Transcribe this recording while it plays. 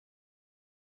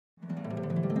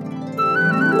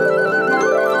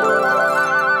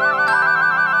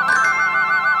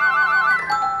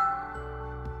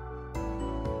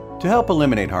help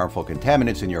eliminate harmful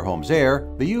contaminants in your home's air,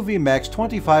 the UV Max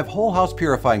 25 Whole House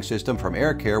Purifying System from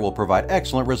Air Care will provide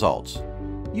excellent results.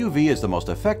 UV is the most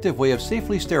effective way of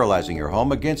safely sterilizing your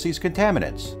home against these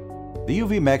contaminants. The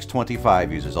UV Max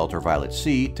 25 uses ultraviolet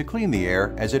C to clean the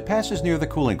air as it passes near the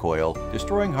cooling coil,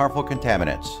 destroying harmful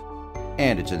contaminants.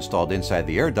 And it's installed inside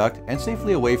the air duct and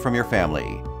safely away from your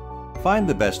family. Find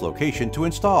the best location to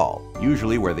install,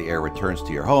 usually where the air returns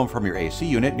to your home from your AC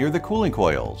unit near the cooling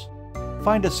coils.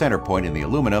 Find a center point in the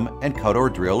aluminum and cut or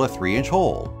drill a 3-inch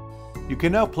hole. You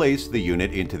can now place the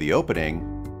unit into the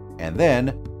opening, and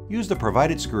then use the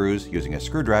provided screws using a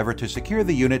screwdriver to secure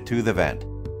the unit to the vent.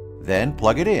 Then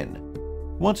plug it in.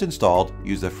 Once installed,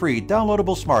 use the free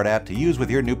downloadable smart app to use with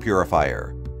your new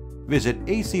purifier. Visit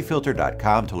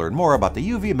acfilter.com to learn more about the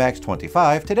UV Max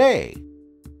 25 today.